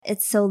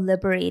it's so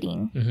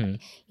liberating. Mm-hmm.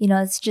 You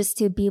know, it's just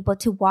to be able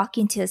to walk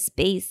into a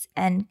space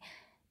and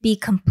be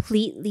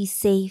completely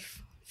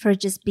safe for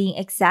just being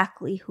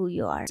exactly who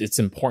you are. It's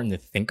important to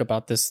think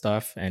about this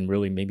stuff and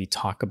really maybe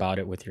talk about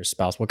it with your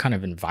spouse. What kind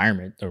of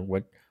environment or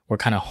what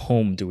kind of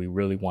home do we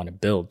really want to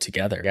build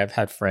together? I've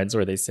had friends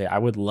where they say, I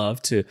would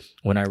love to,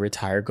 when I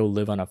retire, go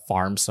live on a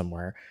farm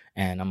somewhere.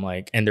 And I'm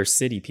like, and they're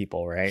city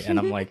people, right? And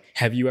I'm like,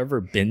 have you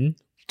ever been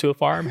to a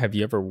farm? Have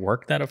you ever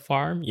worked at a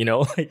farm? You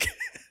know, like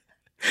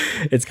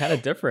it's kind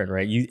of different,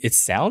 right? It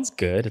sounds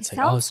good. It's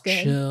like, oh, it's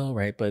chill,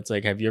 right? But it's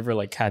like, have you ever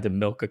like had to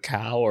milk a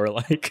cow or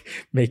like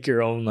make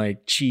your own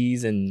like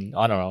cheese and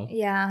I don't know.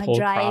 Yeah,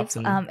 drive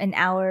an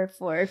hour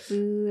for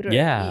food. Or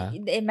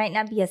it might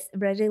not be as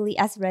readily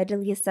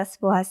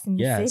accessible as in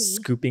the city.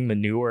 Scooping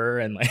manure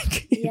and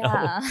like, you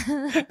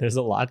know, there's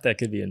a lot that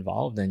could be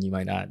involved and you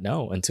might not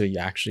know until you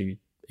actually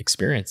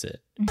experience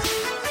it.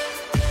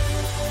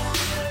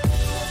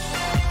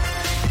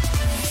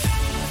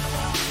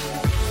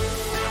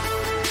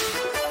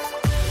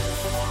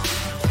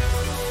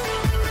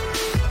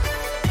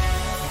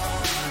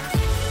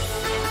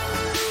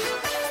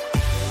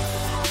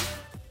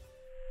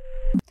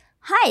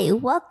 Hi,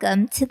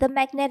 welcome to the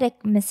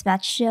Magnetic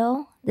Mismatch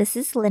Show. This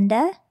is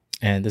Linda.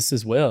 And this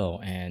is Will.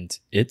 And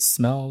it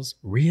smells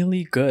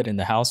really good in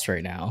the house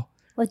right now.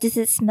 What does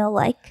it smell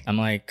like? I'm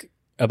like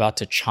about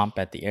to chomp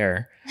at the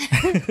air.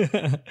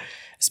 It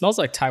smells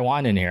like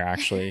Taiwan in here,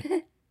 actually.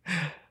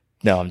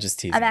 No, I'm just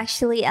teasing. I'm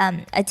actually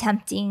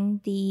attempting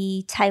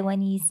the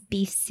Taiwanese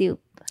beef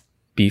soup.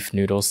 Beef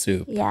noodle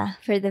soup. Yeah,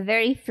 for the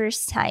very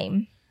first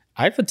time.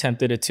 I've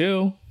attempted it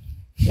too.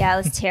 Yeah,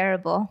 it was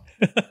terrible.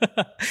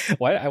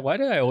 Why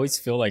do I always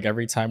feel like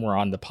every time we're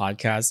on the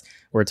podcast,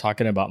 we're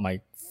talking about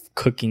my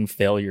cooking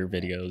failure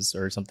videos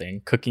or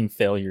something, cooking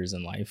failures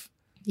in life?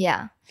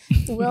 Yeah.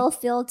 Will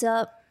filled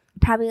up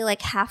probably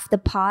like half the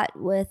pot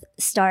with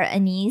star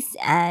anise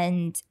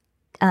and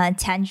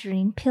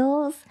tangerine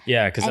peels.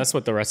 Yeah, because that's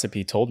what the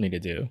recipe told me to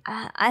do.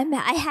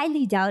 I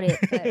highly doubt it,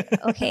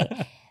 but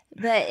okay.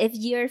 But if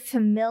you're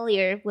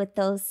familiar with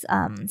those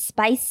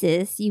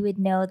spices, you would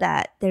know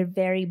that they're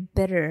very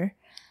bitter.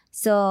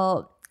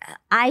 So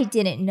I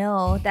didn't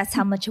know that's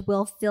how much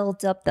Will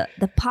filled up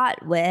the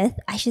pot with.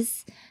 I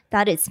just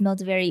thought it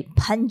smelled very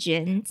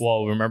pungent.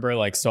 Well, remember,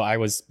 like, so I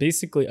was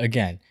basically,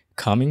 again,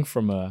 coming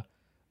from a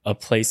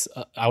place,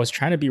 I was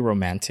trying to be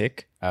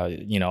romantic,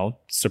 you know,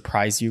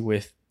 surprise you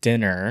with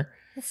dinner.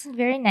 That's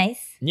very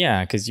nice.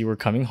 Yeah, because you were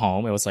coming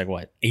home. It was like,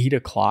 what, 8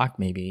 o'clock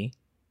maybe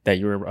that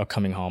you were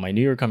coming home. I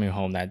knew you were coming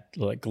home that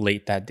like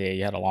late that day.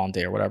 You had a long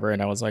day or whatever.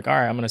 And I was like, all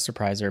right, I'm going to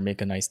surprise her,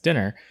 make a nice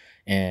dinner.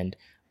 And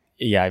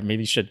yeah, I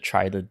maybe should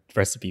try the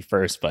recipe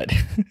first, but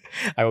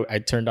I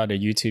turned on a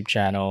YouTube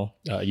channel,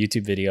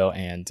 YouTube video,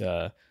 and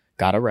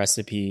got a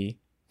recipe,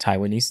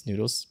 Taiwanese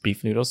noodles,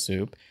 beef noodle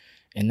soup.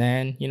 And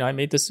then, you know, I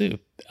made the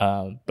soup.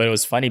 But it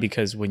was funny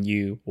because when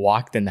you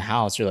walked in the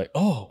house, you're like,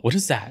 oh, what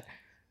is that?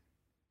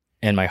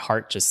 And my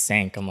heart just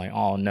sank. I'm like,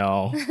 oh,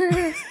 no.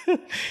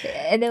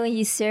 And then when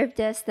you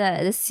served us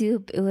the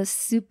soup, it was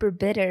super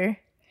bitter.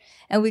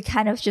 And we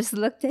kind of just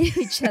looked at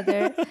each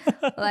other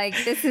like,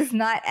 this is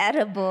not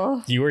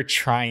edible. You were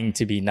trying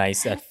to be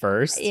nice at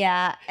first.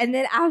 Yeah. And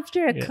then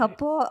after a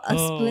couple of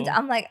spoons,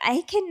 I'm like,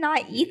 I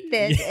cannot eat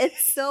this.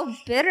 It's so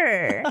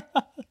bitter.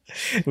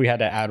 We had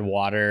to add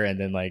water and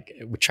then like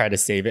we tried to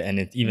save it. And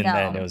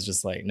then it was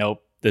just like,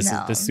 nope, this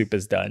soup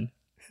is done.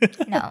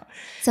 No.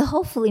 So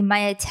hopefully my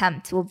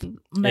attempt will be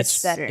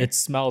much better. It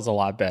smells a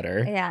lot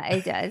better. Yeah,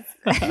 it does.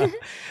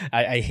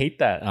 I hate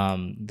that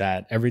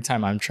that every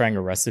time I'm trying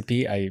a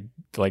recipe, I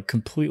like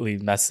completely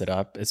mess it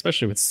up,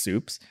 especially with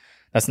soups.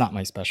 That's not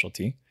my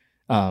specialty.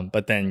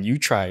 But then you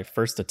try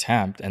first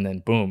attempt and then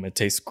boom, it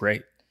tastes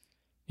great.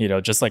 You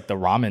know, just like the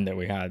ramen that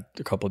we had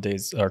a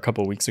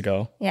couple weeks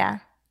ago. Yeah.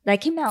 That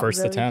came out first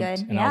really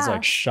attempt, good. And I was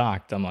like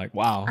shocked. I'm like,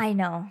 wow. I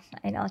know.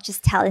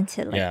 Just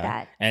talented like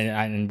that.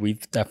 And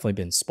we've definitely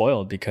been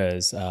spoiled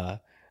because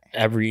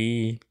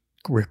every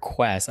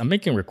request, I'm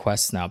making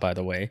requests now, by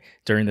the way,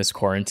 during this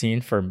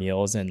quarantine for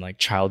meals and like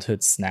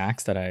childhood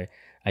snacks that I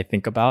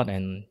think about.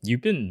 And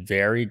you've been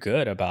very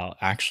good about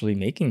actually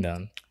making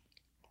them.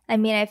 I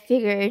mean, I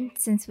figured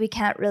since we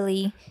can't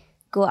really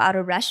go to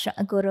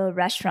a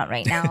restaurant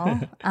right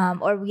now,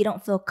 or we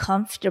don't feel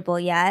comfortable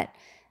yet,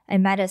 I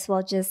might as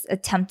well just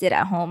attempt it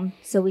at home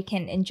so we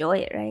can enjoy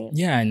it, right?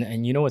 Yeah,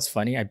 and you know what's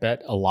funny? I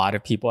bet a lot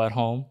of people at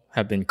home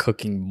have been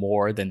cooking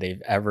more than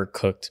they've ever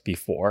cooked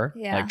before.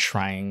 Yeah. Like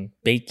trying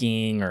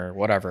baking or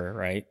whatever,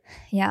 right?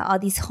 Yeah, all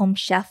these home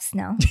chefs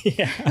now.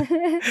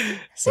 Yeah.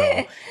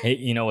 So,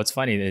 you know what's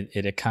funny?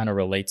 It kind of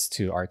relates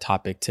to our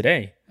topic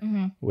today,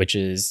 which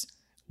is,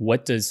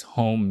 what does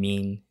home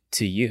mean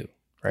to you,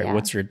 right? Yeah.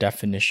 What's your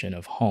definition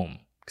of home?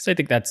 Because I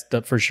think that's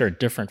for sure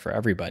different for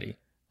everybody,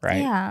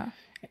 right? Yeah.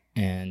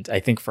 And I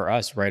think for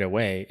us right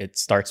away, it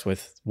starts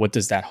with, what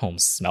does that home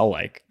smell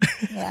like?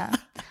 Yeah.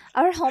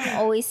 Our home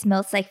always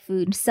smells like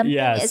food. Something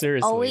is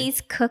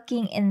always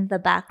cooking in the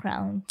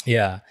background.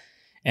 Yeah.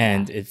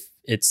 And if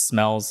it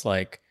smells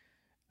like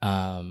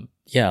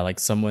Yeah, like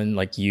someone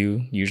like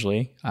you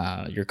usually,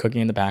 you're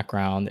cooking in the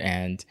background,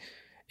 and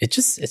it's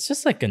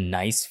just like a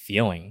nice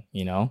feeling,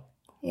 you know?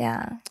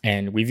 Yeah.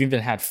 And we've even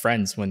had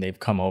friends when they've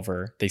come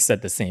over, they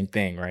said the same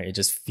thing, right? It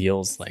just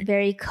feels like,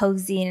 Very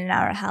cozy in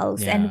our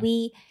house. Yeah. And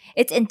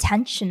it's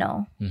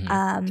intentional.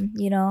 Mhm.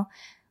 You know,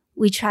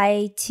 we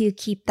try to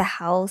keep the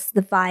house,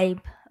 the vibe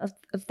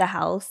of the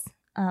house,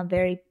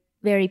 very,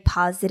 very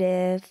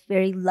positive,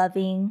 very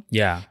loving.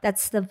 Yeah.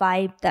 That's the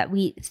vibe that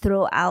we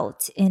throw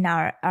out in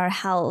our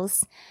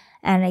house.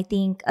 And I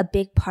think a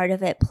big part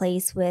of it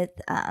plays with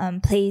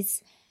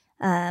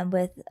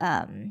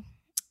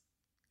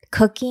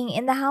cooking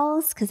in the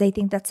house, because I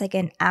think that's like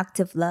an act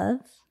of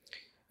love.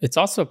 It's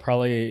also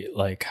probably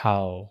like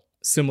how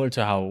similar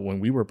to how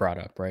when we were brought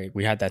up, right?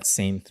 We had that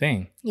same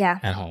thing Yeah.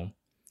 at home.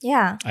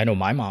 Yeah. I know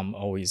my mom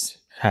always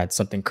had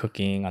something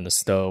cooking on the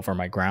stove, or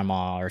my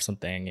grandma or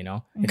something, you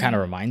know? It kind of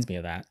reminds me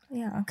of that.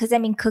 Yeah. Because I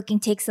mean, cooking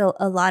takes a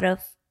lot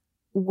of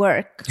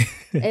work.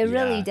 It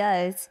really Yeah.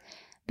 does.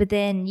 But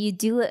then you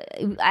do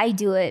it, I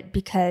do it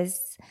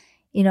because,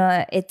 you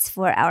know, it's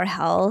for our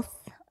health.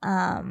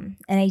 And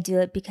I do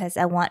it because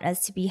I want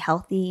us to be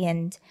healthy,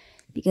 and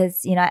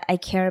because, you know, I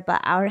care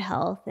about our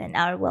health and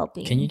our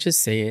well-being. Can you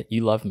just say it?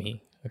 You love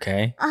me,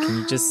 okay? Can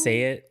you just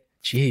say it?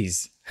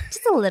 Jeez.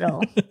 Just a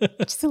little.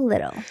 Just a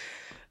little.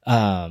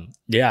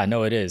 Yeah,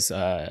 no, it is.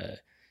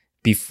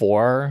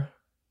 Before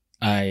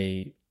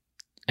I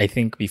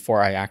think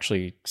before I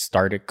actually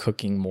started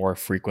cooking more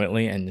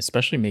frequently, and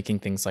especially making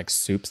things like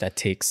soups that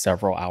take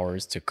several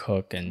hours to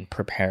cook and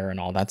prepare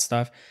and all that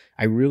stuff,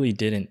 I really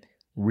didn't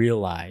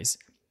realize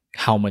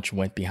how much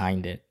went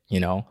behind it, you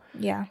know?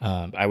 Yeah.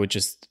 I would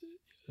just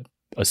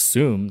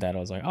assume that I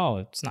was like, oh,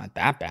 it's not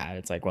that bad.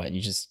 It's like, what,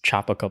 you just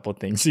chop a couple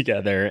things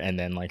together and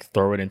then like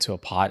throw it into a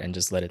pot and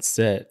just let it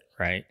sit,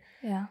 right?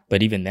 Yeah.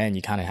 But even then,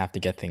 you kind of have to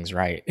get things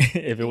right.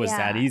 If it was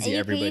that easy,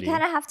 everybody. You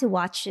kind of have to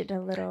watch it a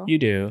little. You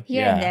do.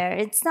 Here and there.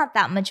 It's not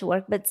that much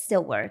work, but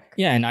still work.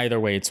 Yeah, and either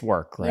way, it's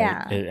work, right?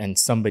 Yeah. And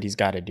somebody's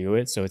got to do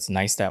it. So it's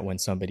nice that when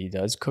somebody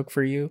does cook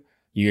for you,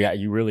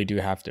 you really do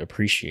have to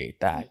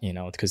appreciate that, you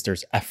know, because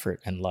there's effort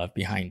and love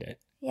behind it.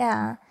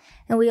 Yeah.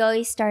 And we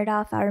always start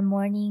off our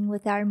morning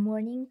with our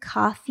morning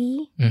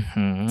coffee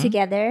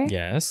together.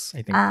 Yes,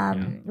 I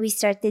think. We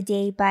start the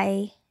day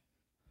by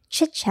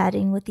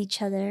chit-chatting with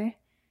each other.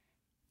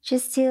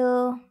 Just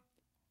a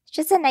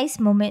nice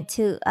moment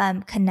to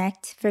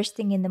connect first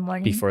thing in the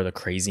morning. Before the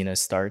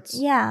craziness starts.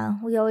 Yeah,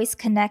 we always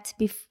connect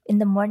in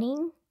the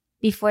morning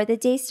before the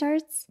day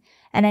starts,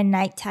 and at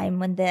nighttime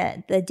when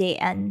the day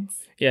ends.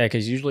 Yeah,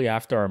 because usually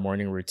after our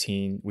morning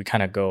routine, we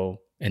kind of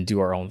go and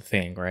do our own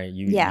thing, right?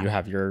 You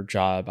have your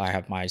job, I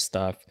have my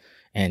stuff.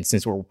 And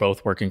since we're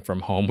both working from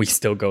home, we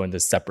still go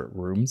into separate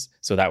rooms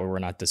so that way we're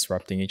not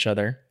disrupting each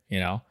other, you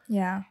know?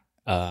 Yeah.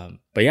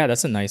 But yeah,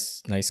 that's a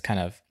nice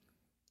kind of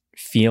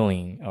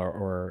feeling,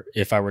 or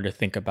if I were to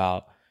think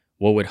about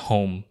what would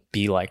home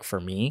be like for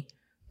me,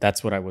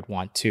 that's what I would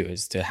want too,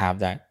 is to have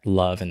that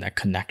love and that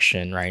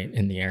connection right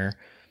in the air.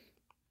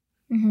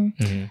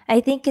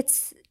 I think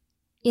it's,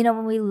 you know,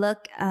 when we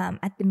look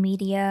at the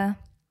media,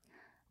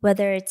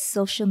 whether it's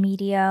social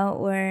media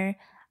or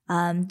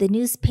the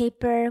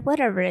newspaper,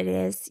 whatever it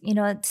is, you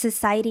know,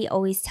 society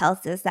always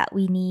tells us that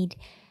we need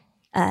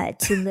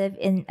to live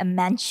in a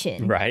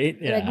mansion, right?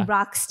 Yeah. Like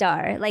rock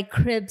star, like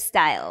crib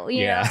style.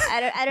 You know,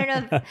 I don't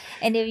know if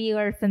any of you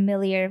are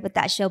familiar with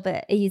that show,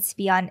 but it used to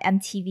be on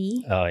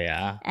MTV. Oh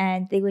yeah,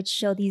 and they would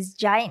show these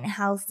giant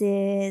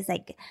houses,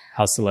 like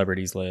how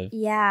celebrities live.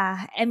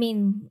 Yeah, I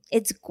mean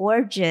it's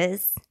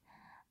gorgeous,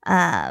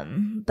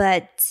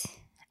 but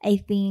I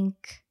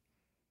think,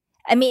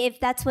 I mean, if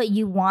that's what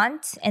you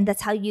want and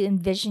that's how you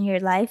envision your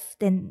life,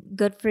 then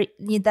good for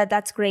you.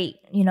 That's great.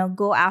 You know,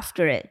 go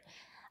after it.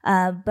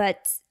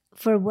 But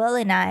for Will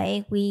and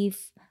I,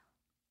 we've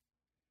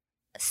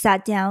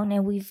sat down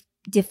and we've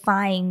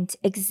defined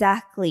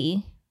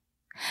exactly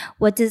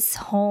what does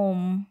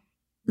home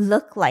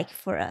look like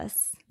for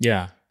us.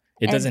 Yeah.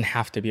 It doesn't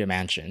have to be a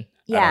mansion.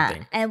 Yeah. I don't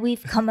think. And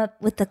we've come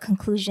up with the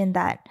conclusion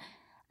that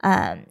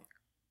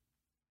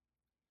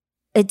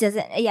it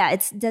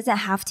doesn't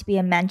have to be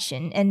a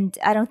mansion. And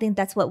I don't think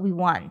that's what we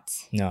want.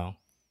 No.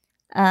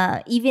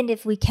 Even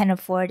if we can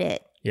afford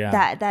it.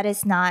 Yeah. That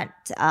is not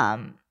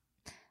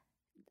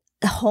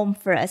home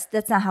for us.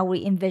 That's not how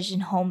we envision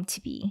home to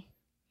be.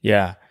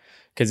 Yeah.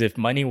 Because if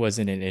money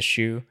wasn't an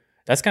issue,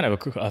 that's kind of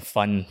a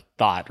fun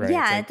thought, right?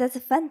 Yeah, like, that's a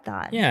fun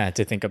thought. Yeah,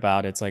 to think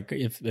about. It's like,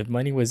 if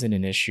money wasn't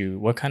an issue,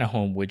 what kind of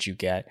home would you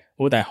get?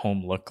 What would that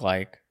home look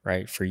like,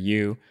 right, for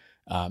you?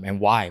 And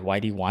why? Why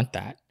do you want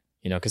that?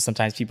 You know, because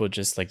sometimes people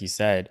just, like you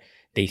said,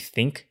 they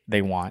think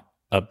they want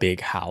a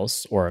big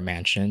house or a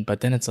mansion,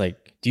 but then it's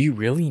like, do you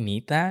really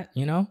need that?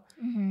 You know?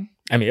 Mm-hmm.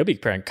 I mean, it'd be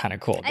kind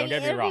of cool. Don't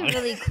get me wrong. It would be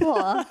really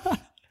cool.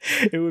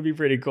 It would be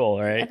pretty cool,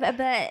 right?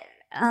 But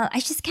I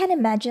just can't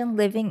imagine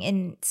living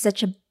in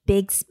such a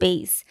big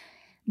space,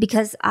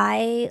 because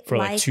for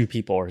like two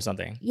people or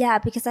something. Yeah,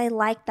 because I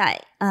like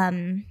that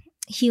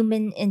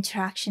human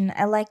interaction.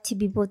 I like to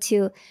be able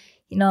to,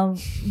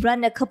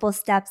 run a couple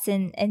steps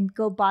and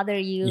go bother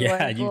you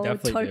Yeah, or you go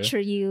definitely do. torture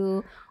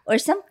you or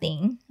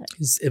something.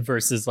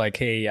 Versus like,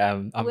 hey,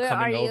 I'm Where are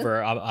coming you?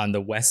 over on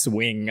the west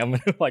wing. I'm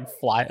gonna like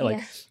fly, like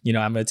I'm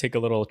gonna take a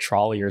little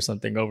trolley or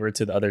something over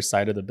to the other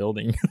side of the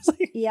building. It's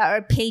like, Yeah,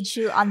 or page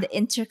you on the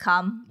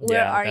intercom.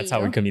 Where are that's you?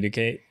 how we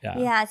communicate. Yeah.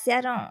 Yeah, see,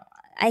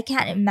 I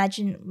can't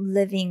imagine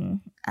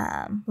living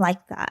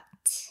like that.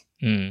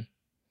 Mm.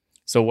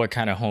 So what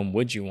kind of home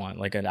would you want?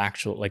 Like an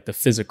actual, like the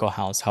physical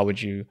house, how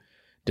would you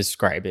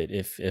describe it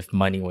if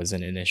money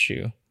wasn't an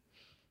issue?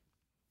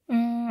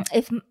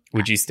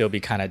 Would you still be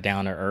kind of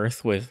down to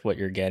earth with what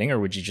you're getting, or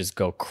would you just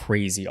go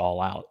crazy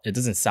all out? It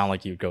doesn't sound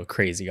like you'd go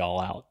crazy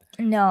all out.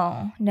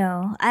 No,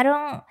 I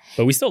don't.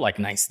 But we still like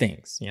nice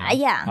things,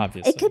 Yeah,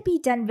 obviously. it could be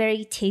done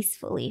very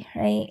tastefully,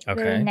 right?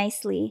 Okay. Very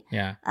nicely.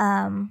 Yeah.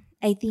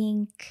 I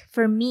think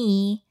for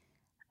me,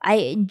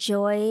 I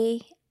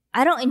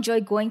don't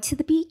enjoy going to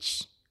the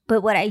beach,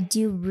 but what I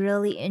do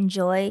really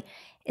enjoy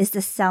is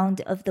the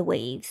sound of the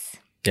waves.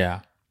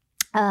 Yeah.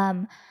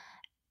 I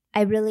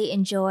really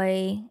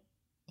enjoy,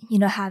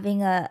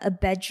 having a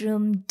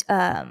bedroom,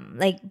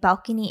 like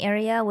balcony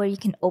area where you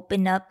can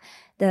open up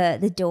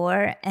the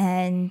door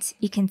and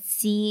you can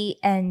see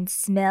and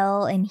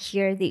smell and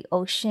hear the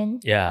ocean.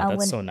 Yeah,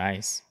 that's so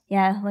nice.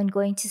 Yeah, when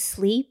going to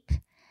sleep.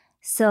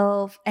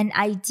 So an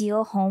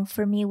ideal home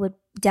for me would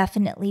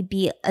definitely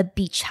be a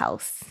beach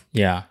house.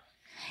 Yeah.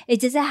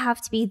 It doesn't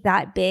have to be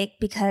that big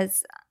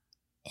because,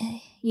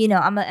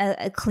 I'm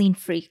a clean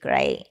freak,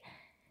 right?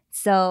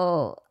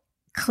 So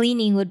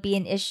cleaning would be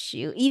an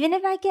issue. Even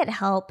if I get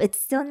help,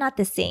 it's still not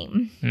the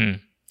same.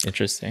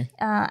 Interesting.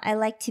 I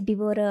like to be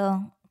able to,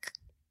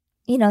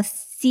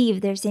 see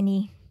if there's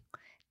any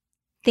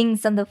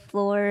things on the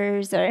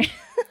floors or...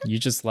 You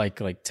just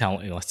like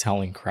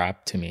telling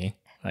crap to me.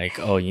 Like,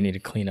 oh, you need to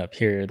clean up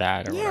here,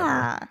 that, or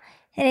whatever.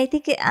 And I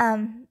think,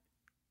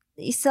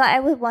 so I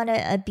would want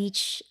a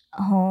beach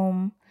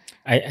home.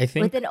 I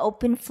think with an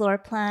open floor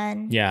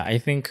plan. Yeah, I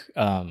think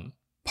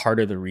part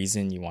of the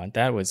reason you want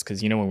that was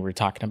because, when we were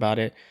talking about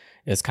it,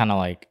 it's kind of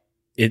like,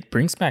 it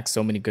brings back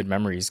so many good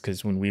memories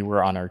because when we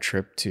were on our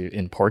trip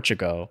in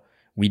Portugal,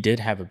 we did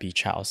have a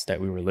beach house that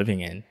we were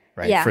living in,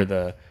 right? Yeah. For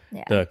the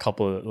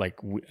couple of,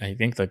 I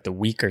think like the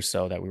week or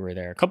so that we were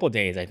there, a couple of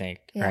days, I think,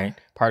 right?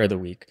 Part of the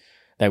week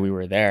that we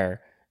were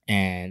there.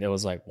 And it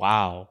was like,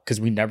 wow,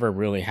 because we never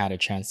really had a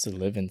chance to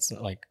live in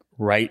like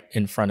right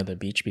in front of the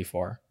beach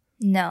before.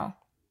 No.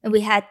 And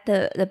we had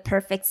the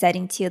perfect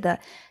setting too, the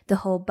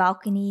whole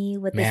balcony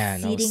with the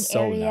seating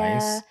so area.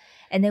 Nice.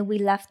 And then we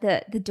left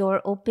the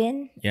door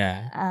open.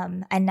 Yeah.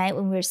 At night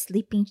when we were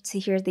sleeping to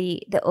hear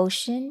the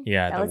ocean.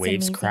 Yeah, the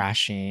waves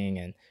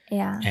crashing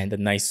and the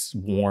nice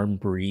warm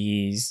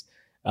breeze.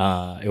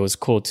 It was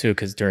cool too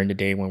because during the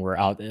day when we're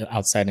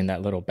outside in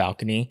that little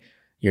balcony,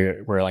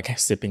 we're like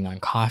sipping on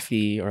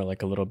coffee or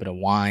like a little bit of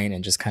wine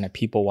and just kind of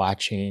people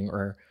watching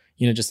or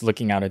just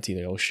looking out into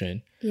the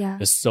ocean. Yeah.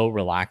 It's so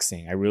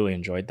relaxing. I really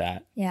enjoyed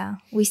that. Yeah.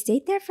 We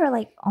stayed there for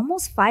like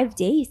almost 5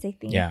 days, I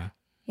think.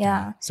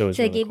 Yeah. So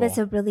it gave us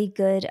a really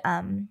good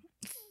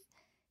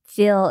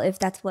feel if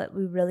that's what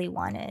we really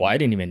wanted. Well, I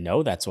didn't even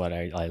know that's what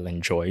I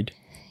enjoyed.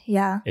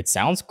 Yeah. It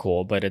sounds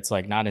cool, but it's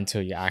like not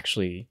until you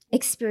actually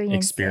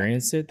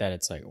experience it that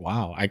it's like,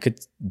 wow,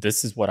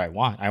 this is what I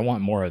want. I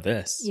want more of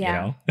this,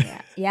 Yeah.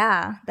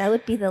 That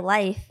would be the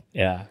life.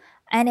 Yeah.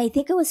 And I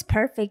think it was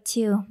perfect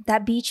too.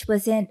 That beach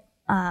wasn't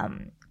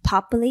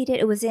populated.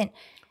 It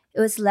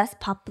was less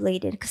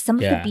populated because some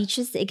of the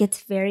beaches, it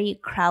gets very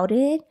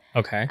crowded.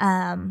 Okay.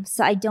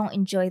 So I don't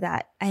enjoy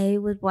that. I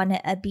would want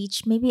a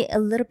beach maybe a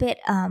little bit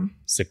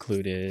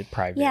secluded,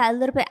 private. Yeah, a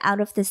little bit out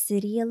of the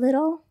city a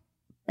little.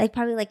 Like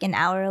probably like an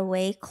hour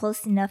away,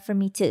 close enough for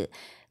me to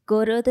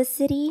go to the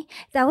city.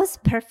 That was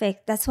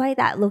perfect. That's why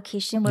that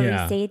location where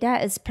we stayed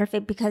at is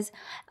perfect because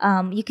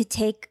you could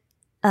take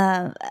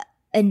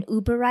an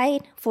Uber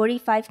ride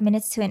 45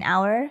 minutes to an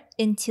hour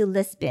into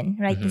Lisbon,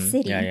 right? The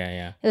city.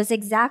 Yeah. It was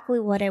exactly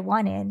what I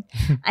wanted.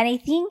 And I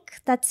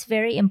think that's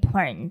very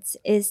important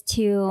is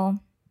to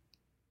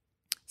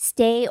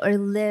stay or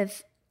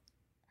live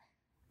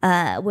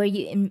where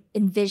you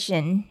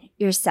envision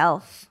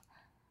yourself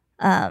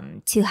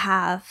to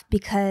have,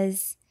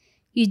 because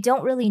you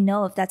don't really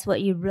know if that's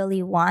what you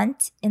really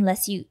want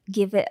unless you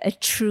give it a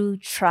true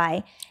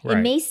try. Right.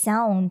 It may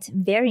sound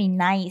very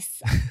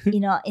nice,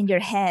 in your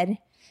head,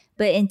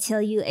 but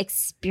until you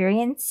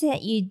experience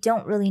it, you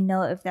don't really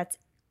know if that's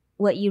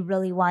what you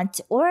really want,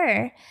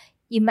 or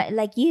you might,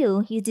 like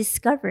you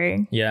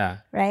discovered,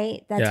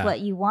 right? That's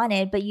what you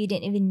wanted, but you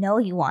didn't even know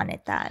you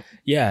wanted that.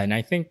 Yeah. And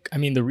I think,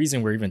 the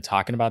reason we're even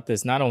talking about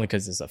this, not only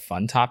because it's a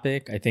fun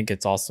topic, I think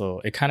it's also,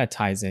 it kind of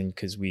ties in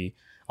because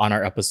on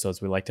our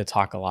episodes, we like to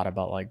talk a lot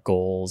about like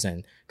goals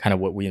and kind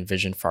of what we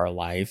envision for our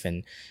life.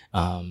 And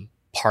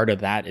part of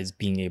that is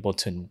being able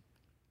to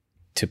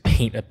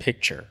paint a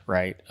picture,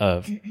 right?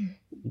 Of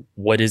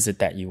what is it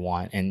that you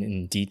want and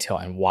in detail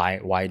and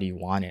why do you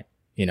want it?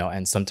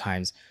 And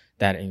sometimes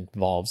that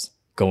involves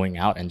going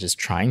out and just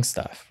trying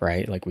stuff,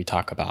 right? Like we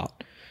talk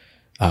about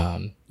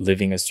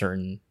living a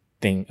certain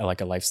thing,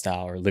 like a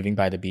lifestyle or living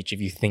by the beach,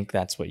 if you think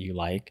that's what you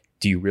like,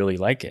 do you really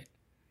like it?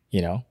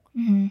 You know?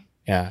 Mm-hmm.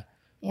 Yeah.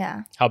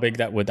 Yeah. How big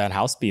would that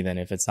house be then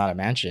if it's not a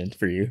mansion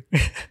for you?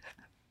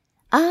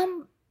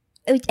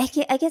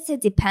 I guess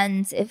it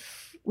depends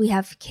if we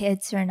have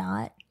kids or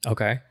not.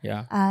 Okay.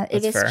 Yeah.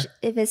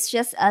 If it's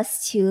just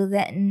us two,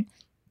 then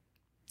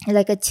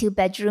like a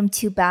 2-bedroom,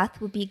 2-bath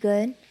would be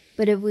good.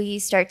 But if we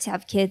start to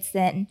have kids,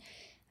 then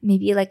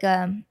maybe like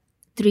a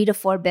 3 to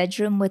 4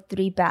 bedroom with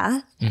 3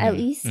 bath at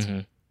least.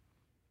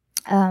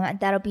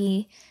 That'll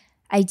be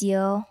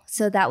ideal.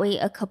 So that way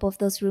a couple of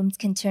those rooms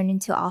can turn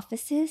into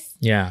offices.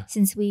 Yeah.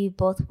 Since we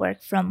both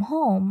work from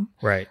home.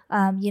 Right.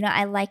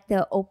 I like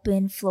the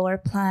open floor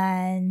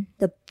plan.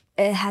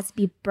 It has to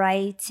be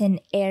bright and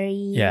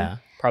airy. Yeah.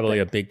 Probably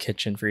a big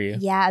kitchen for you.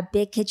 Yeah, a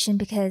big kitchen,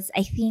 because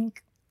I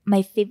think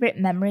my favorite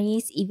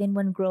memories, even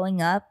when growing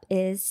up,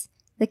 is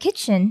the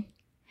kitchen.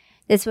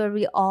 That's where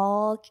we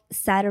all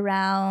sat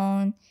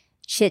around,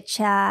 chit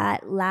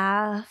chat,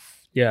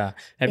 laugh. Yeah.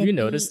 Have you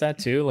noticed that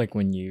too? Like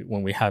when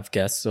we have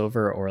guests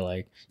over, or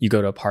like you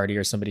go to a party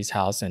or somebody's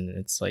house, and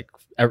it's like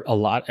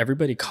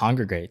everybody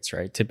congregates,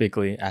 right?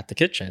 Typically at the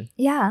kitchen.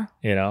 Yeah.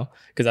 You know,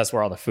 because that's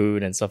where all the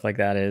food and stuff like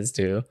that is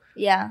too.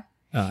 Yeah.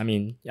 I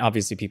mean,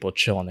 obviously people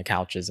chill on the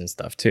couches and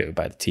stuff too,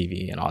 by the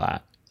TV and all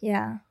that.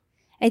 Yeah.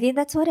 I think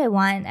that's what I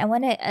want. I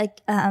want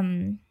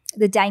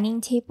the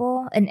dining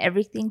table and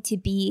everything to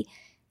be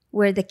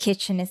where the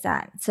kitchen is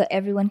at, so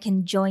everyone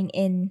can join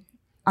in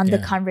on the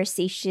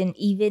conversation,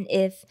 even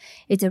if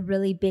it's a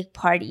really big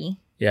party.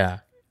 Yeah.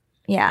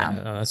 Yeah.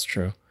 No, that's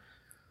true.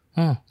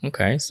 Oh,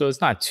 okay. So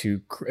it's not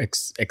too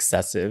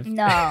excessive.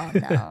 No.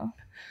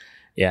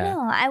 Yeah.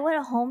 No, I want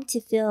a home to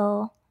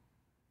feel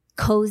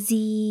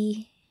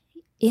cozy.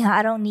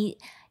 I don't need...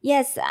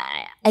 Yes,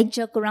 I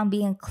joke around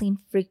being a clean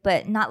freak,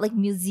 but not like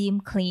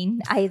museum clean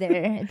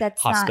either.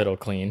 That's hospital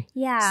clean.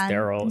 Yeah.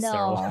 Sterilized.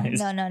 No.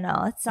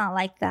 It's not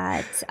like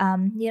that.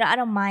 I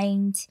don't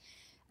mind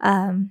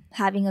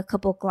having a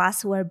couple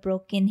glassware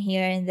broken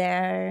here and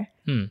there.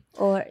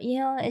 Or,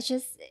 it's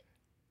just...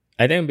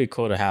 I think it'd be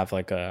cool to have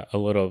like a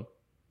little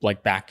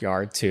like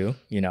backyard too,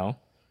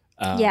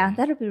 yeah,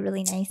 that'll be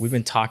really nice. We've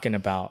been talking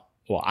about,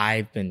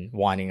 I've been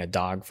wanting a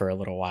dog for a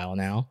little while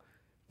now,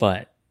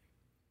 but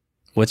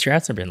what's your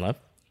answer been, love?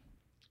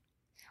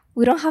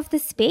 We don't have the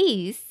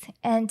space,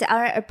 and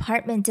our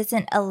apartment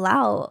doesn't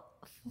allow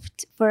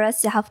for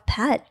us to have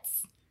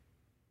pets.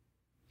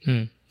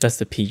 That's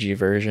the PG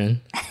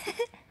version.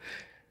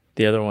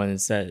 The other one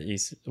is that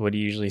what do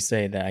you usually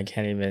say? That I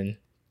can't even...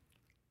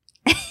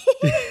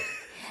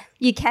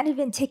 You can't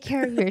even take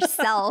care of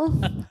yourself.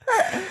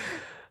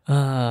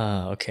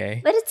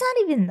 Okay. But it's not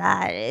even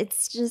that.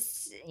 It's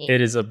just...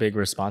 It is a big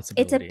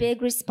responsibility. It's a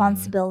big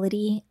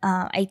responsibility.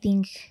 I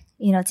think,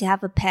 to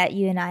have a pet,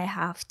 you and I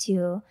have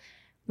to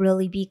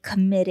really be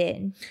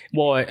committed.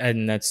 Well,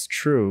 and that's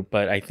true.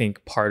 But I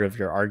think part of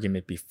your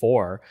argument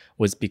before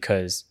was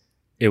because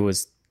it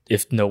was,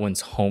 if no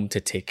one's home to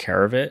take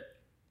care of it,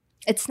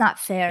 it's not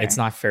fair. It's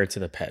not fair to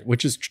the pet,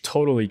 which is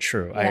totally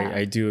true. Yeah.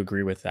 I do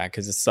agree with that,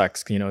 because it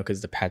sucks,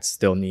 because the pets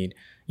still need,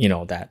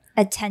 that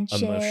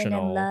attention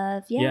emotional and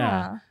love.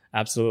 Yeah,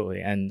 absolutely.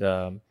 And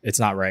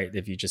it's not right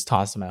if you just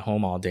toss them at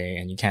home all day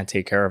and you can't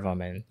take care of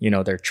them, and,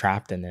 they're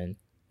trapped, and then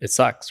it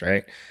sucks,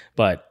 right?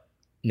 But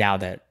now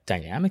that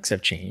dynamics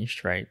have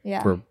changed, right?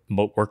 Yeah. We're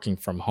working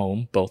from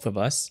home, both of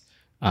us.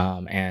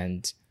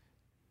 And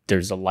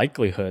there's a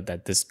likelihood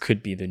that this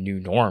could be the new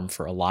norm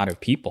for a lot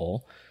of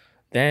people.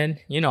 Then,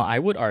 I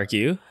would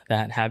argue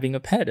that having a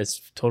pet is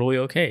totally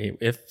okay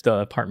if the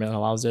apartment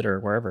allows it or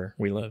wherever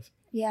we live.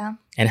 Yeah.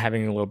 And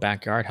having a little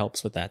backyard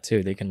helps with that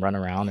too. They can run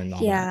around and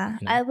all that. Yeah.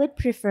 I would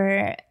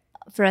prefer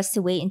for us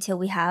to wait until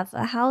we have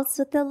a house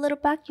with a little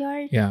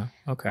backyard. Yeah.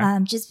 Okay.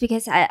 Just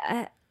because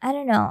I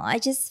don't know. I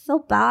just feel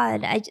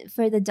bad.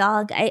 For the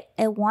dog, I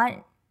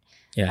want...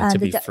 Yeah, to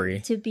be free.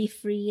 To be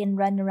free and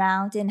run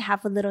around and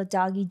have a little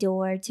doggy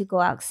door to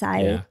go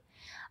outside.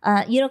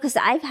 Yeah. Because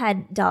I've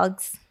had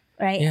dogs...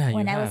 Right. Yeah,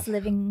 when I was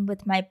living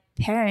with my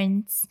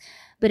parents,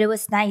 but it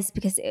was nice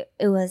because it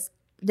was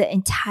the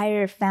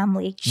entire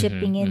family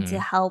chipping in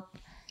to help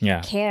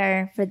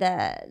care for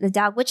the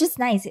dog, which is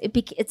nice.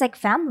 It's like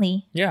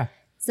family. Yeah.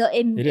 So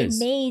it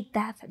made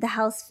the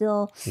house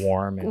feel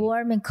warm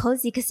and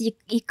cozy, because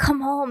you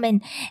come home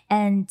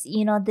and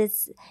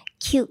this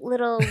cute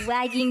little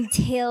wagging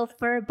tail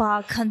fur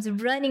ball comes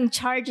running,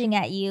 charging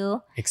at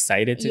you.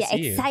 Excited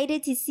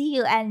to see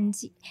you. And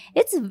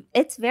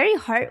it's very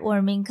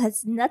heartwarming,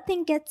 because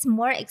nothing gets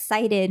more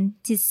excited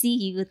to see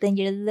you than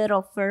your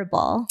little fur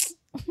ball.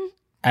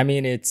 I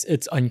mean, it's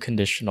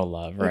unconditional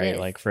love, right?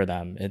 Like for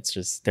them, it's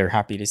just, they're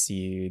happy to see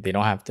you. They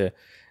don't have to...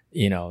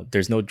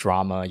 there's no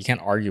drama. You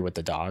can't argue with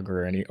the dog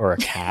or a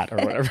cat or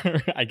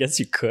whatever. I guess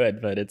you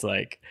could, but it's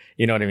like,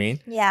 you know what I mean?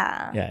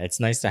 Yeah. Yeah. It's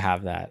nice to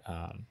have that,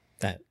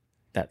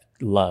 that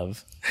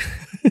love.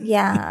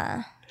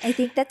 Yeah. I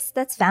think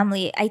that's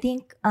family. I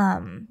think,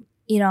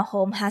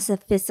 home has a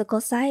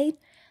physical side,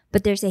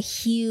 but there's a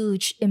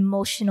huge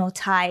emotional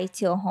tie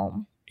to a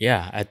home.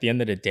 yeah, at the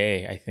end of the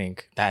day, I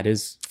think that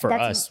is for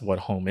That's- us what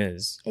home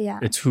is. Yeah.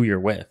 It's who you're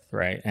with,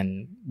 right?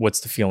 And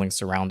what's the feeling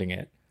surrounding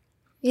it.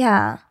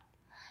 Yeah.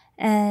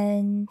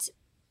 And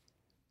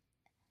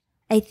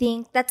I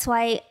think that's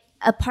why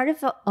a part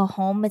of a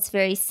home is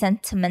very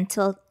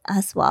sentimental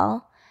as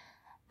well.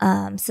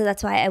 So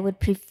that's why I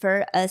would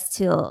prefer us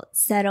to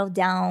settle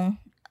down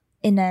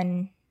in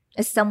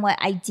a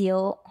somewhat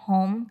ideal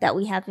home that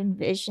we have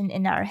envisioned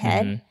in our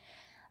head.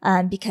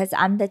 Because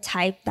I'm the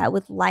type that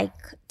would like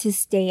to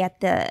stay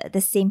at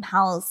the same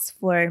house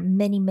for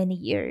many, many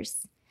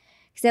years.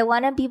 Because I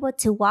want to be able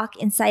to walk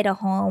inside a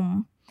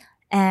home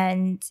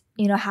and,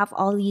 have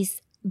all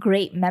these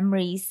great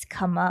memories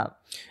come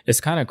up.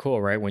 It's kind of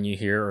cool, right? When you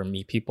hear or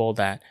meet people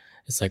that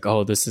it's like,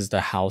 oh, this is the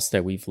house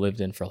that we've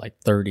lived in for like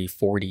 30,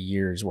 40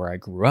 years where I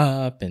grew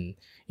up. And,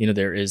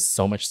 there is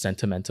so much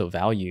sentimental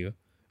value,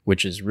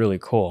 which is really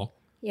cool.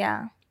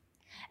 Yeah.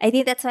 I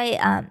think that's why,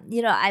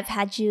 I've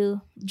had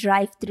you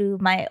drive through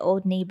my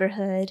old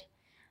neighborhood,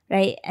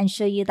 right? And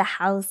show you the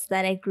house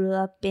that I grew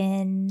up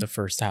in. The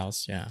first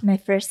house, yeah. My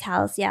first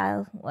house,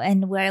 yeah.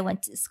 And where I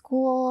went to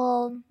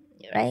school,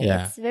 right?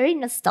 Yeah. It's very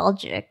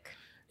nostalgic.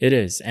 It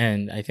is.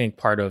 And I think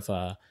part of,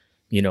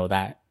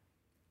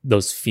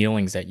 those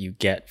feelings that you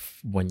get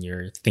when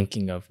you're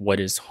thinking of what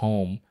is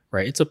home,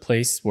 right? It's a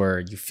place where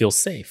you feel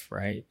safe,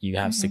 right? You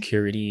have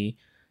security.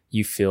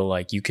 You feel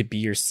like you could be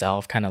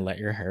yourself, kind of let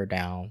your hair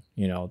down,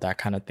 that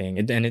kind of thing.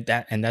 And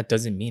that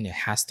doesn't mean it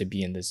has to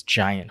be in this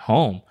giant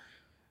home,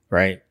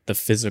 right? The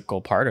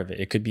physical part of it.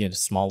 It could be in a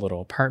small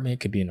little apartment. It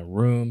could be in a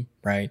room,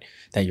 right?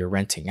 That you're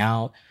renting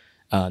out.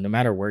 No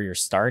matter where you're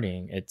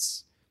starting,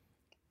 it's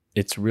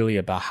really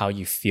about how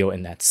you feel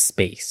in that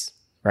space,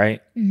 right?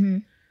 Mm-hmm.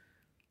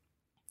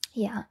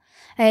 Yeah.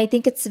 And I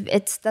think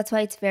that's why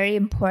it's very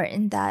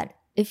important that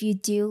if you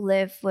do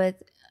live with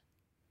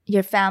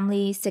your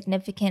family,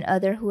 significant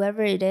other,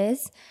 whoever it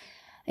is,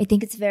 I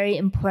think it's very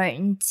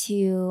important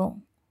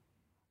to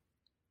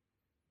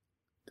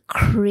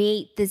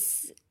create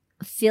this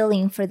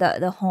feeling for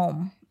the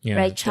home,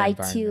 right? Try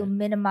to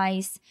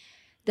minimize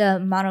the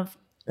amount of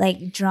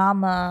like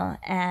drama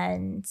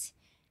and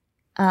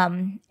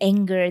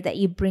anger that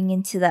you bring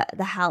into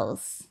the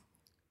house.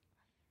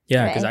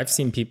 Yeah, because I've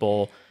seen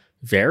people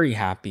very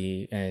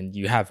happy and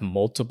you have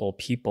multiple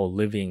people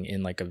living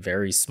in like a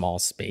very small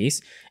space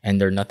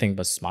and they're nothing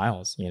but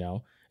smiles,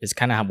 it's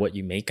kind of what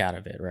you make out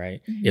of it,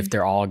 right? If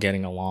they're all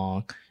getting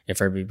along,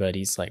 if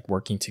everybody's like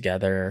working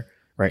together,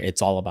 right?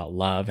 It's all about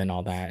love and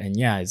all that. And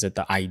yeah, is it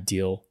the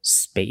ideal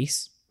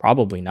space?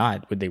 Probably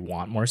not. Would they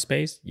want more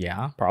space?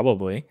 Yeah,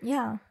 probably.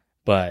 Yeah.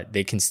 But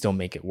they can still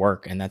make it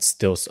work, and that's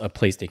still a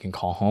place they can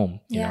call home,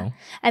 you know?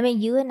 I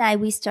mean, you and I,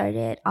 we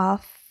started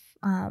off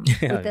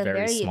with a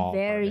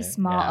very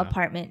small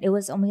apartment. It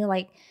was only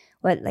like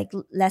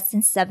less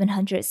than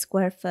 700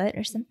 square foot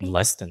or something.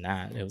 Less than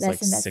that. It was less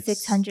than that,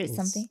 600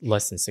 something.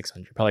 Less than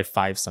 600, probably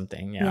 5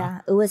 something.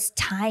 Yeah, it was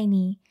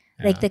tiny.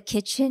 Yeah. Like the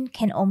kitchen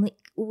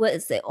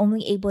was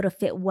only able to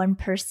fit one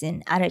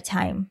person at a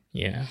time.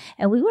 Yeah,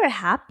 and we were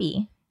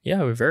happy.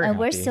 Yeah, we're very happy. And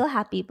we're still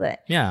happy, but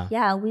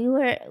yeah, we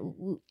were.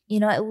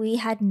 We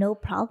had no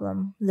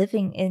problem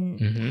living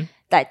in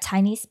that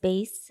tiny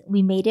space.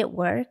 We made it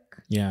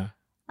work. Yeah.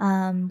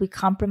 We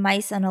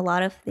compromised on a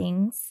lot of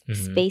things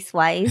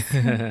space-wise.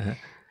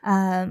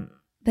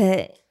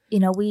 But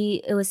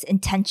it was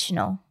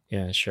intentional.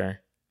 Yeah,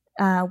 sure.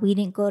 We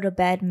didn't go to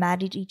bed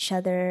mad at each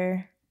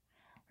other,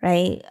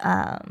 right?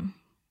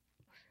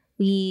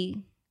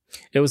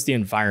 It was the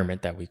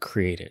environment that we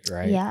created,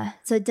 right? Yeah.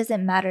 So it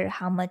doesn't matter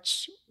how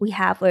much we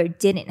have or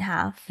didn't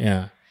have.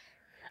 Yeah.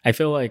 I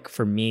feel like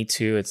for me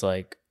too, it's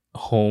like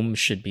home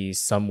should be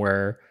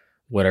somewhere,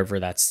 whatever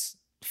that's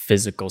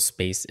physical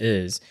space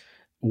is,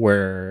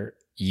 where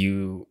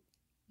you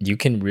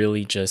can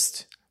really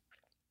just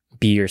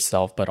be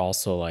yourself, but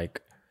also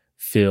like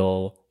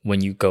feel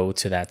when you go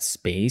to that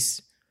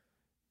space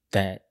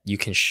that you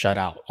can shut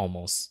out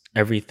almost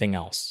everything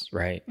else,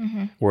 right?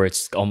 Where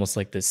it's almost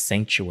like this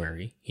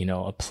sanctuary,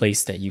 a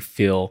place that you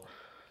feel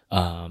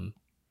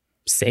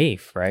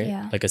safe, right?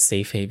 Yeah. Like a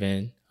safe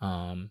haven.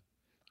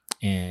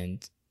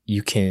 And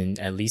you can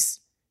at least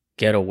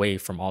get away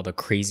from all the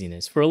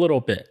craziness for a little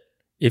bit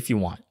if you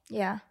want.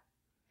 Yeah.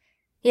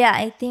 Yeah,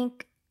 I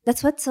think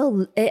that's why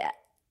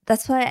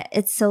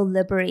it's so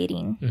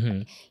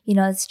liberating.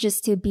 It's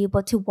just to be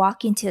able to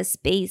walk into a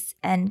space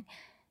and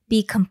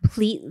be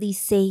completely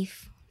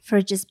safe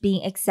for just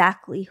being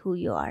exactly who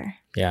you are.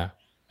 Yeah,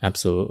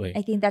 absolutely.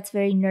 I think that's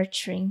very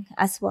nurturing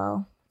as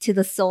well to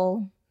the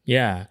soul.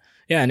 Yeah.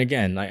 Yeah. And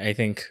again, I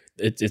think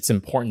it's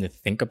important to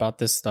think about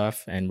this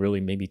stuff and really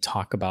maybe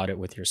talk about it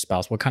with your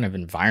spouse. What kind of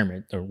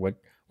environment or what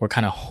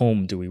kind of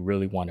home do we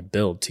really want to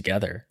build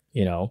together,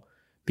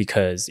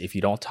 Because if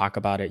you don't talk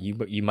about it,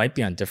 you might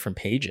be on different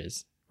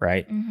pages,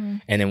 right?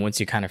 And then once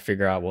you kind of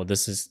figure out, well,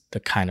 this is the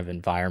kind of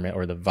environment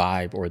or the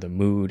vibe or the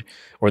mood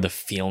or the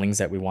feelings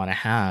that we want to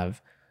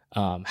have,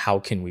 How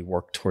can we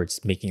work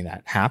towards making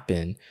that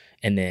happen?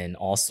 And then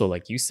also,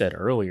 like you said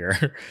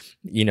earlier,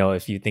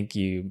 if you think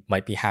you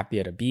might be happy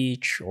at a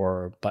beach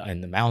or but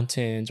in the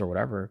mountains or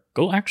whatever,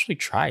 go actually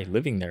try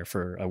living there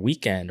for a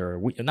weekend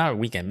or not a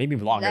weekend, maybe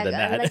longer than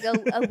that. Like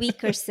a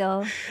week or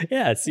so.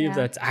 Yeah, see if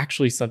that's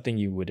actually something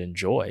you would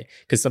enjoy.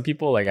 Because some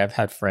people, like I've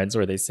had friends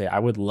where they say, I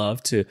would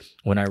love to,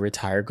 when I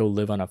retire, go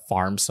live on a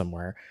farm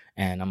somewhere.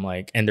 And I'm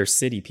like, and they're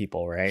city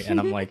people, right?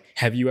 And I'm like,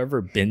 have you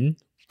ever been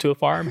to a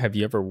farm? Have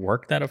you ever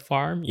worked at a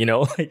farm?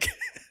 Like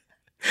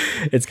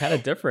it's kind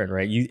of different,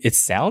 right? It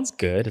sounds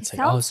good. It's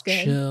like, oh, it's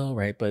good. Chill,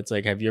 right? But it's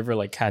like, have you ever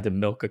like had to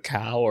milk a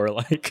cow or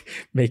like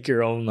make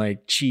your own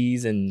like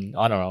cheese and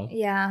I don't know.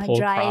 Yeah,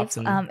 drive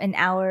an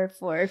hour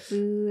for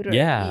food. Or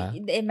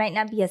it might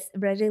not be as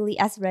readily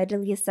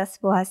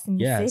accessible as in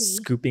the city.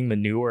 Scooping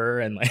manure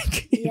and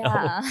like you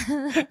know,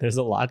 there's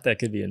a lot that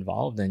could be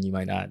involved and you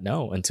might not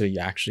know until you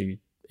actually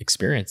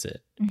experience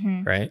it,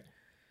 right?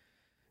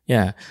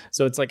 Yeah.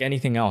 So it's like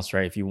anything else,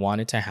 right? If you want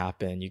it to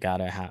happen, you're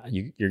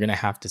going to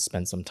have to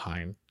spend some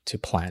time to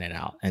plan it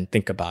out and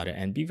think about it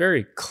and be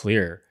very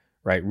clear,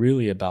 right?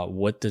 Really about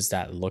what does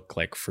that look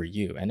like for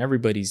you? And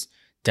everybody's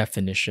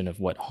definition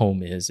of what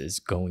home is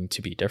going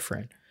to be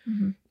different.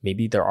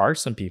 Maybe there are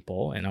some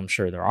people, and I'm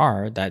sure there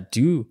are, that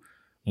do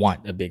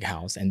want a big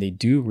house and they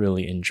do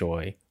really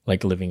enjoy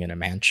like living in a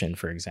mansion,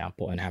 for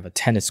example, and have a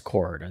tennis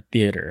court, a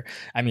theater.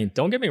 I mean,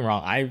 don't get me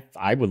wrong.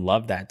 I would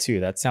love that too.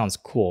 That sounds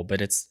cool,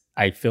 but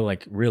I feel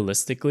like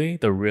realistically,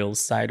 the real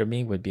side of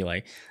me would be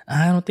like,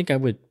 I don't think I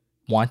would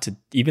want to,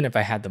 even if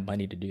I had the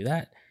money to do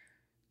that,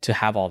 to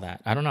have all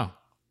that. I don't know.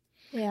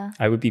 Yeah.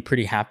 I would be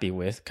pretty happy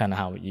with kind of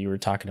how you were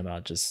talking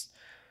about, just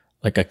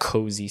like a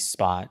cozy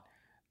spot.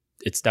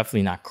 It's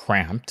definitely not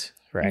cramped,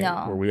 right?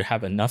 No. Where we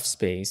have enough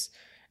space.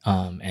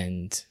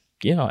 And,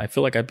 I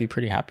feel like I'd be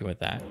pretty happy with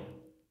that.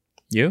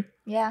 You?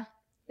 Yeah.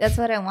 That's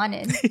what I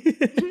wanted.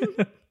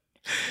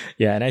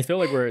 Yeah, and I feel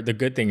like the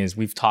good thing is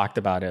we've talked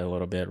about it a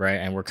little bit, right?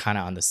 And we're kind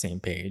of on the same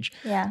page.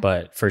 Yeah.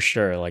 But for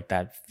sure, like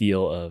that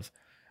feel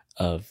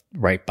of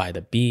right by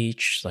the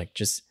beach, like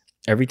just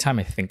every time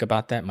I think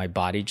about that, my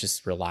body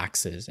just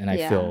relaxes and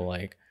I feel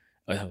like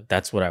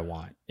that's what I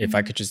want. If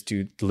I could just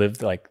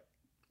live like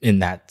in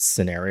that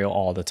scenario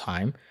all the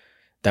time,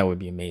 that would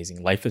be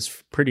amazing. Life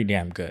is pretty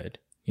damn good,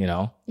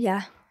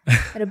 Yeah.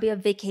 It'll be a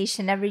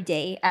vacation every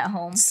day at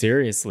home.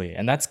 Seriously.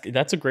 And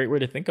that's a great way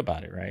to think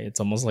about it, right? It's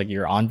almost like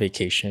you're on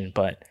vacation,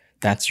 but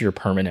that's your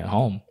permanent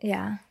home.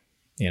 Yeah.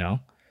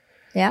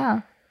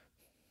 Yeah.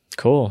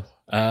 Cool.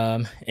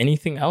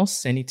 Anything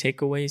else? Any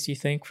takeaways you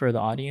think for the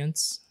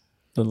audience,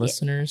 the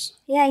listeners?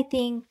 Yeah, I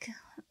think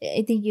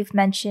you've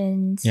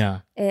mentioned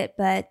it,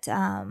 but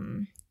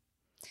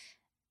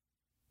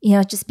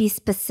just be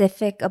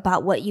specific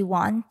about what you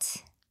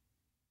want.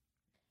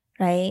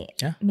 Right?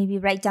 Yeah. Maybe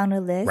write down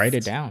a list. Write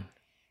it down.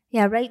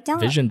 Yeah, write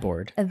down vision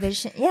board. A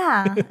vision.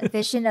 Yeah, a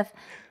vision of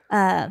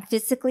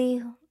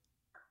physically,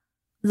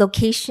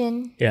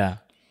 location. Yeah.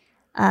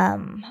 How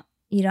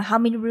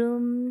many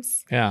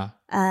rooms. Yeah.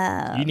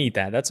 You need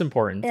that. That's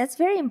important. That's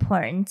very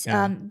important.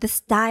 Yeah. The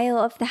style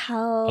of the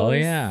house. Oh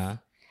yeah.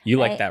 You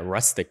like that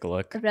rustic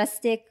look.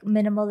 Rustic,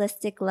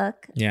 minimalistic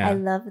look. Yeah. I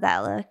love that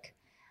look.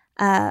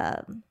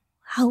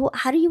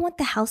 How do you want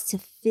the house to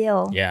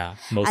feel? Yeah,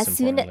 most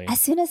importantly. As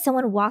soon as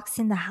someone walks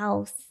in the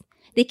house,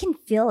 they can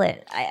feel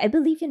it. I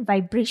believe in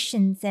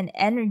vibrations and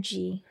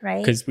energy,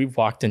 right? Because we've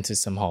walked into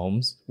some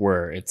homes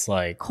where it's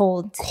like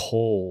cold,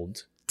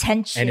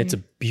 tension, and it's a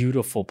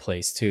beautiful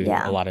place too.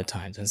 Yeah. A lot of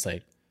times, it's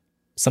like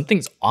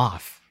something's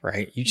off,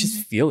 right? You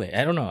just feel it.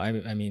 I don't know.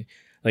 I mean,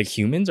 like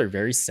humans are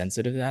very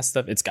sensitive to that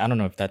stuff. I don't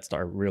know if that's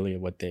really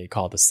what they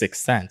call the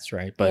sixth sense,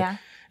 right? But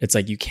it's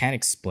like you can't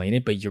explain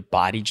it, but your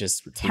body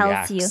just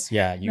tells reacts. You.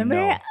 Yeah,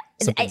 know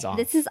something's off.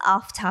 This is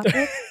off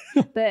topic,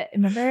 but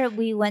remember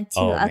we went to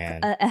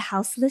a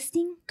house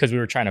listing? Because we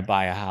were trying to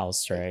buy a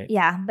house, right?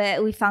 Yeah,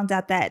 but we found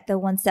out that the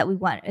ones that we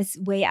want is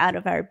way out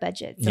of our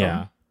budget.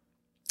 So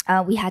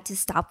we had to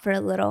stop for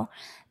a little,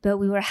 but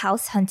we were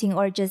house hunting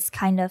or just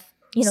kind of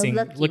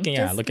looking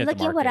at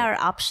what our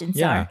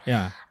options are.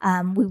 Yeah.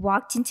 We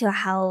walked into a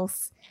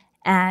house,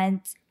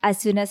 and as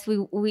soon as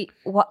we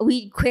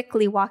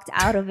quickly walked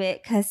out of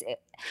it because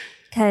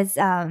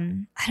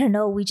I don't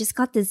know, we just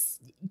got this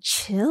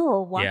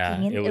chill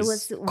walking in. It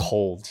was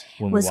cold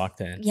when we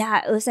walked in.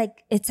 Yeah, it's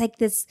like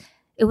this.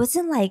 It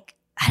wasn't like,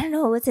 I don't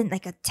know, it wasn't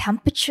like a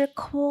temperature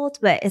cold,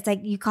 but it's like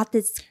you got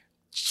this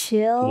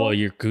chill. Well,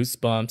 your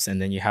goosebumps,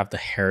 and then you have the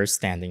hair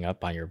standing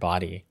up on your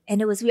body.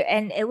 And it was weird.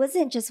 And it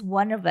wasn't just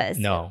one of us.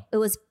 No. It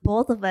was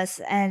both of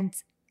us. And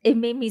it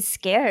made me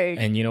scared.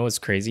 And you know what's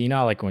crazy?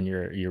 Like when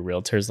your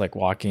realtor's like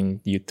walking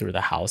you through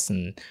the house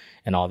and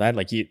all that,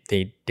 like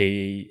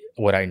they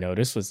what I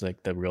noticed was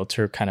like the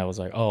realtor kind of was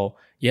like, oh,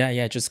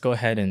 yeah, just go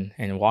ahead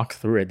and walk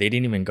through it. They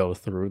didn't even go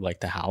through like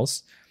the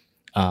house.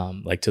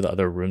 Like to the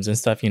other rooms and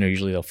stuff,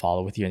 usually they'll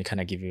follow with you and kind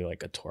of give you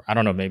like a tour. I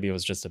don't know, maybe it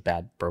was just a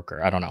bad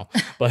broker. I don't know.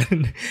 But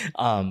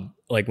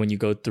like when you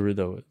go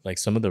through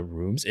some of the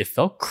rooms, it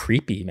felt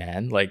creepy,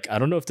 man. Like I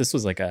don't know if this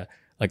was like a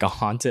like a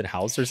haunted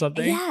house or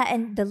something. Yeah,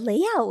 and the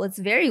layout was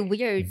very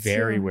weird.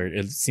 Very too. weird.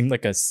 It seemed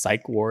like a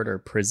psych ward or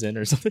prison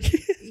or something.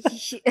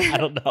 I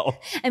don't know.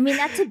 I mean,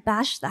 not to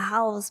bash the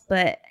house,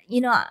 but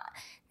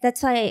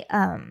that's why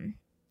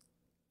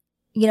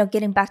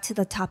getting back to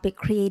the topic,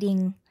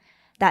 creating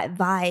that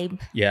vibe,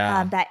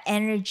 that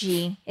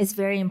energy is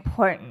very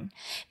important,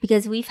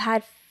 because we've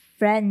had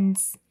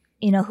friends,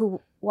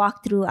 who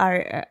walk through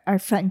our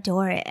front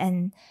door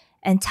and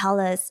tell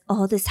us,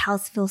 oh, this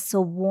house feels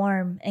so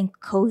warm and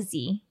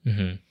cozy.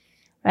 Mm-hmm.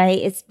 Right?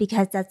 It's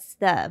because that's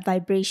the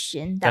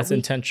vibration. That's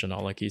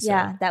intentional, like you said.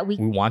 Yeah, that we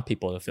want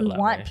people to feel that way.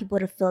 We want people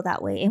to feel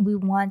that way, and we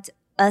want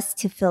us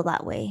to feel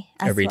that way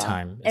every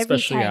time.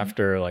 Especially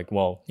after, like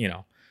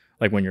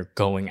when you're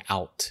going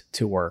out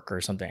to work or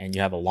something and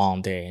you have a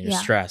long day and you're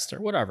stressed or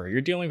whatever.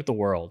 You're dealing with the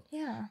world.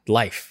 Yeah.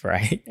 Life,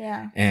 right?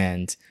 Yeah.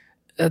 And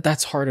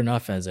that's hard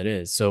enough as it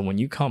is. So when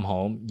you come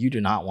home, you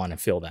do not want to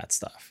feel that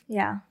stuff.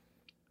 Yeah.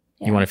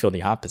 You want to feel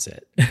the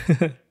opposite.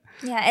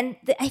 Yeah, and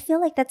I feel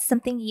like that's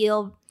something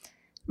you'll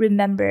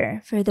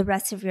remember for the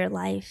rest of your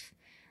life.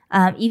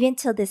 Even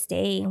till this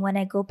day, when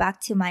I go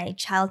back to my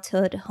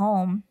childhood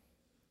home,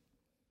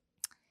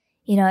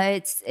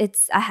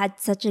 it's I had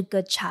such a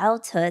good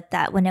childhood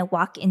that when I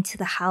walk into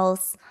the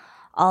house,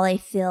 all I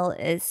feel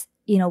is,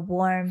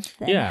 warmth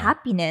and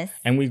happiness.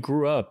 And we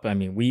grew up, I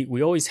mean,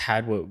 we always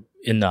had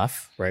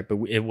enough, right? But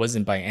it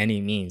wasn't by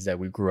any means that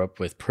we grew up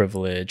with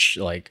privilege,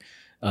 like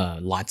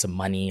lots of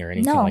money or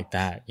anything like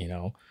that.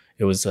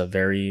 It was a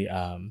very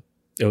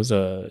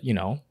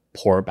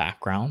poor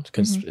background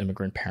because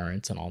immigrant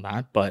parents and all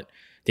that, but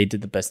they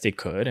did the best they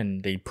could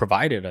and they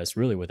provided us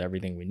really with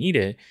everything we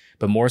needed.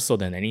 But more so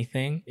than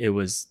anything, it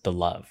was the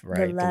love,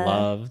 right? The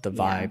love, the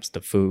vibes,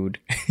 the food.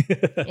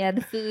 Yeah,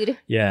 the food.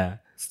 Yeah.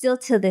 Still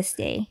to this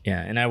day.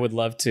 Yeah. And I would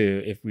love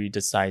to, if we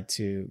decide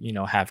to,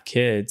 have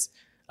kids,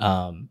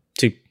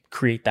 to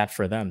create that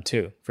for them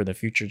too, for the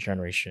future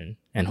generation,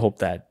 and hope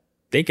that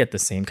they get the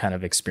same kind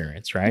of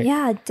experience, right?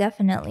 Yeah,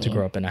 definitely. To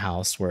grow up in a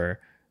house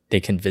where they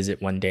can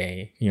visit one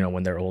day,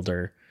 when they're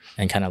older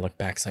and kind of look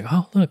back. It's like,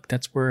 oh, look,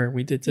 that's where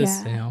we did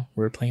this, we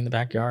were playing in the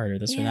backyard or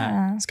this or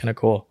that. It's kind of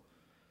cool.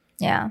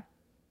 Yeah.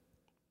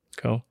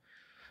 Cool.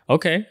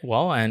 Okay.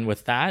 Well, and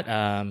with that,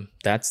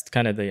 that's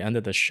kind of the end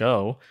of the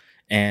show.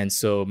 And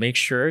so make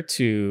sure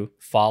to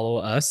follow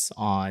us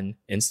on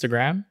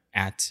Instagram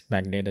at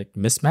Magnetic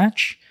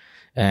Mismatch,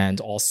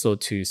 and also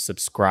to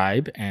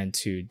subscribe and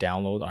to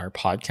download our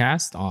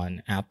podcast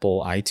on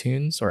Apple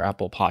iTunes or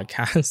Apple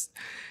Podcasts.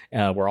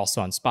 We're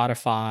also on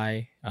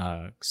Spotify,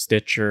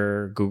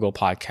 Stitcher, Google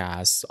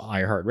Podcasts,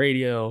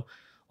 iHeartRadio,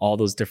 all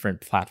those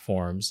different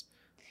platforms.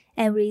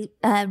 And we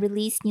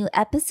release new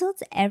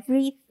episodes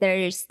every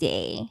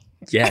Thursday.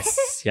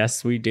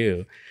 Yes, we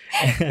do.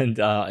 And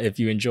if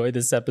you enjoyed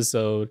this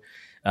episode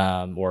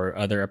or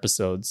other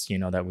episodes,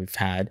 that we've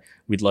had,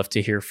 we'd love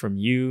to hear from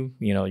you,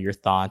 your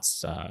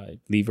thoughts.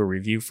 Leave a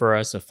review for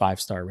us, a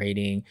 5-star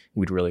rating.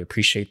 We'd really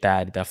appreciate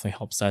that. It definitely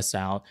helps us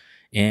out.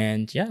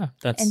 And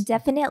and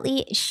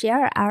definitely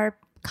share our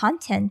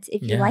content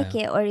if you like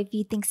it, or if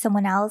you think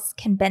someone else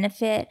can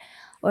benefit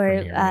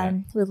or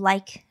would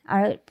like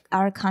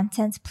our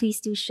content, please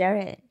do share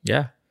it.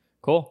 Yeah,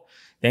 cool.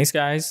 Thanks,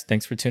 guys.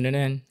 Thanks for tuning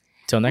in.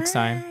 Till next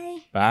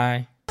time.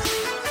 Bye.